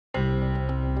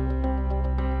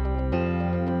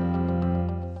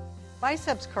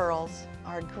Biceps curls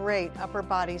are a great upper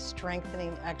body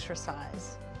strengthening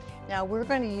exercise. Now we're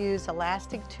going to use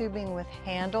elastic tubing with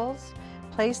handles.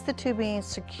 Place the tubing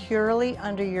securely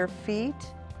under your feet.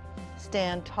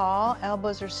 Stand tall,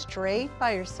 elbows are straight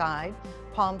by your side,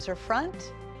 palms are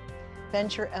front.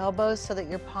 Bend your elbows so that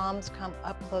your palms come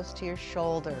up close to your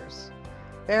shoulders.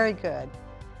 Very good.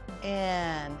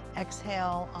 And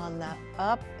exhale on the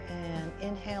up and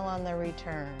inhale on the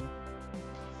return.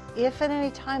 If at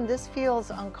any time this feels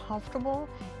uncomfortable,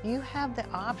 you have the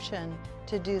option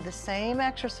to do the same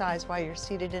exercise while you're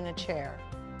seated in a chair.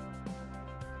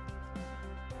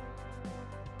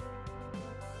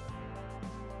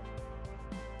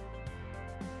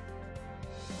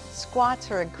 Squats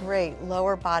are a great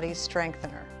lower body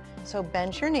strengthener. So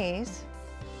bend your knees,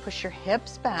 push your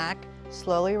hips back,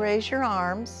 slowly raise your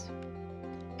arms,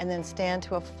 and then stand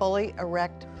to a fully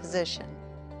erect position.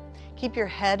 Keep your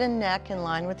head and neck in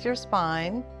line with your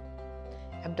spine.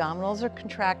 Abdominals are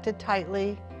contracted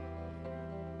tightly.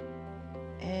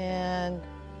 And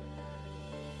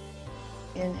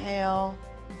inhale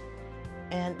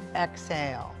and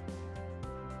exhale.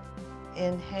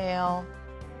 Inhale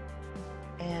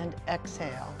and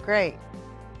exhale. Great.